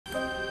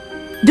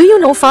Do you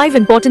know 5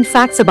 important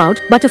facts about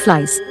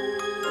butterflies?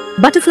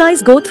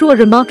 Butterflies go through a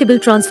remarkable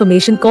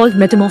transformation called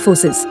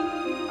metamorphosis.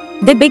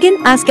 They begin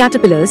as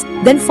caterpillars,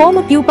 then form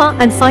a pupa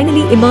and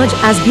finally emerge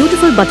as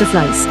beautiful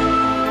butterflies.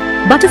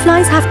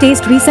 Butterflies have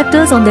taste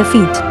receptors on their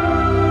feet.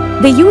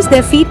 They use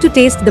their feet to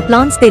taste the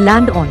plants they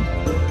land on.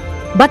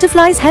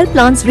 Butterflies help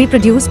plants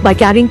reproduce by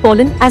carrying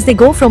pollen as they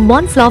go from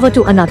one flower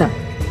to another.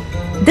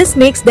 This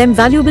makes them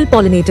valuable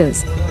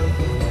pollinators.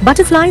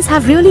 Butterflies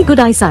have really good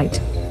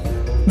eyesight.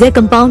 Their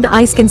compound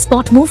eyes can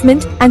spot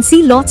movement and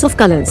see lots of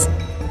colors.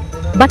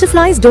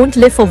 Butterflies don't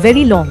live for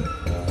very long.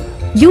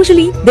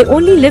 Usually, they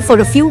only live for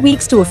a few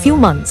weeks to a few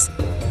months.